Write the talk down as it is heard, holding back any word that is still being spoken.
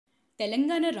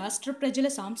తెలంగాణ రాష్ట్ర ప్రజల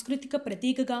సాంస్కృతిక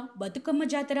ప్రతీకగా బతుకమ్మ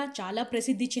జాతర చాలా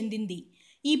ప్రసిద్ధి చెందింది.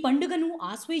 ఈ పండుగను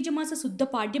ఆశ్వయుజమాస శుద్ధ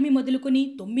పాడ్యమి మొదలుకొని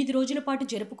 9 రోజుల పాటు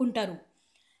జరుపుకుంటారు.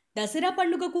 దసరా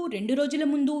పండుగకు 2 రోజుల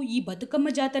ముందు ఈ బతుకమ్మ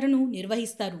జాతరను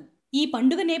నిర్వహిస్తారు. ఈ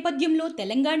పండుగ నేపథ్యంలో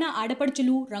తెలంగాణ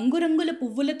ఆడపడుచులు రంగురంగుల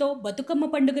పువ్వులతో బతుకమ్మ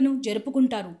పండుగను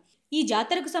జరుపుకుంటారు. ఈ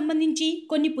జాతరకు సంబంధించి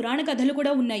కొన్ని పురాణ కథలు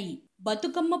కూడా ఉన్నాయి.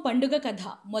 బతుకమ్మ పండుగ కథ.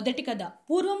 మొదటి కథ.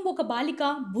 పూర్వం ఒక బాలిక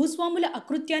భూస్వాముల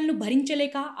అకృత్యాలను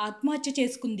భరించలేక ఆత్మహత్య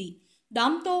చేసుకుంది.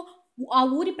 దాంతో ఆ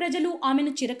ఊరి ప్రజలు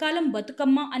ఆమెను చిరకాలం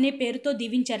బతుకమ్మ అనే పేరుతో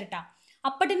దీవించారట.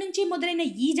 అప్పటి నుంచి మొదలైన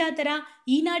ఈ జాతర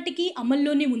ఈనాటికి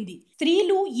అమల్లోనే ఉంది.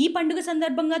 స్త్రీలు ఈ పండుగ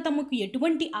సందర్భంగా తమకు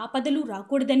ఎటువంటి ఆపదలు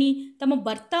రాకూడదని, తమ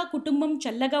భర్త కుటుంబం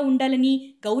చల్లగా ఉండాలని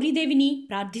గౌరీదేవిని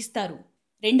ప్రార్థిస్తారు.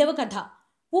 రెండవ కథ.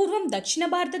 పూర్వం దక్షిణ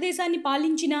భారతదేశాన్ని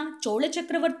పాలించిన చోళ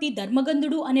చక్రవర్తి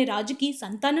ధర్మగంధుడు అనే రాజుకి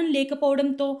సంతానం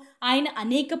లేకపోవడంతో ఆయన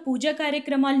అనేక పూజా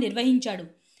కార్యక్రమాలు నిర్వహించాడు.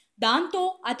 దాంతో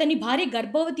అతని భార్య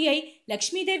గర్భవతి అయి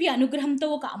లక్ష్మీదేవి అనుగ్రహంతో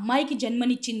ఒక అమ్మాయికి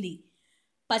జన్మనిచ్చింది.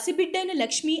 పసిబిడ్డైన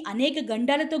లక్ష్మి అనేక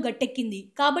గండాలతో గట్టెక్కింది.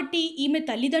 కాబట్టి ఈమె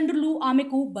తల్లిదండ్రులు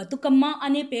ఆమెకు బతుకమ్మ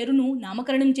అనే పేరును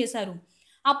నామకరణం చేశారు.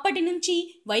 అప్పటి నుంచి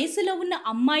వయసులో ఉన్న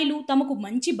అమ్మాయిలు తమకు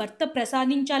మంచి భర్త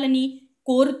ప్రసాదించాలని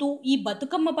కోరుతూ ఈ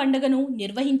బతుకమ్మ పండుగను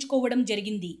నిర్వహించుకోవడం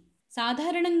జరిగింది.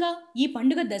 సాధారణంగా ఈ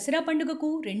పండుగ దసరా పండుగకు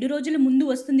 2 రోజుల ముందు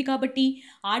వస్తుంది కాబట్టి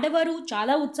ఆడవారు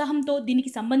చాలా ఉత్సాహంతో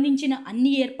దీనికి సంబంధించిన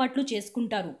అన్ని ఏర్పాట్లు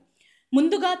చేసుకుంటారు.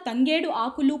 ముందుగా తంగేడు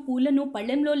ఆకులు పూలను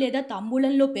పళ్ళెంలో లేదా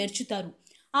తాంబూలంలో పేర్చుతారు.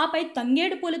 ఆపై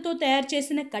తంగేడు పూలతో తయారు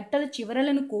చేసిన కట్టల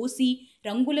చివరలను కోసి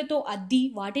రంగులతో అద్ది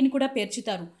వాటిని కూడా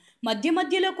పేర్చుతారు. మధ్య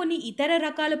మధ్యలో కొన్ని ఇతర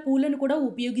రకాల పూలను కూడా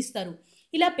ఉపయోగిస్తారు.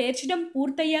 ఇలా పేర్చడం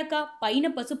పూర్తయ్యాక పైన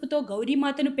పసుపుతో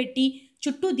గౌరీమాతను పెట్టి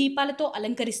చుట్టూ దీపాలతో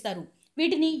అలంకరిస్తారు.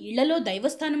 వీటిని ఇళ్లలో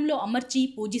దైవస్థానంలో అమర్చి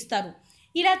పూజిస్తారు.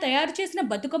 ఇలా తయారు చేసిన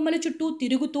బతుకమ్మల చుట్టూ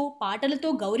తిరుగుతూ పాటలతో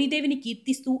గౌరీదేవిని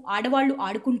కీర్తిస్తూ ఆడవాళ్లు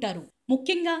ఆడుకుంటారు.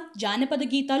 ముఖ్యంగా జానపద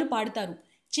గీతాలు పాడుతారు.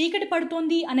 చీకటి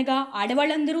పడుతోంది అనగా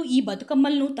ఆడవాళ్ళందరూ ఈ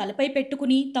బతుకమ్మలను తలపై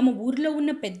పెట్టుకుని తమ ఊరిలో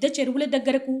ఉన్న పెద్ద చెరువుల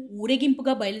దగ్గరకు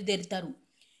ఊరేగింపుగా బయలుదేరుతారు.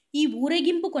 ఈ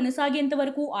ఊరేగింపు కొనసాగేంత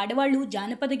వరకు ఆడవాళ్లు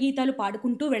జానపద గీతాలు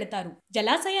పాడుకుంటూ వెళతారు.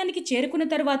 జలాశయానికి చేరుకున్న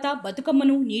తర్వాత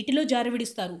బతుకమ్మను నీటిలో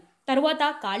జారవిడుస్తారు. తరువాత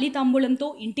ఖాళీ తాంబూలంతో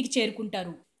ఇంటికి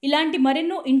చేరుకుంటారు. ఇలాంటి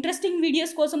మరెన్నో ఇంట్రెస్టింగ్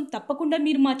వీడియోస్ కోసం తప్పకుండా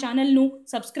మీరు మా ఛానల్ను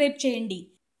సబ్స్క్రైబ్ చేయండి.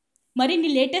 మరిన్ని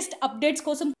లేటెస్ట్ అప్డేట్స్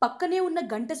కోసం పక్కనే ఉన్న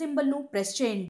గంట సింబల్ను ప్రెస్ చేయండి.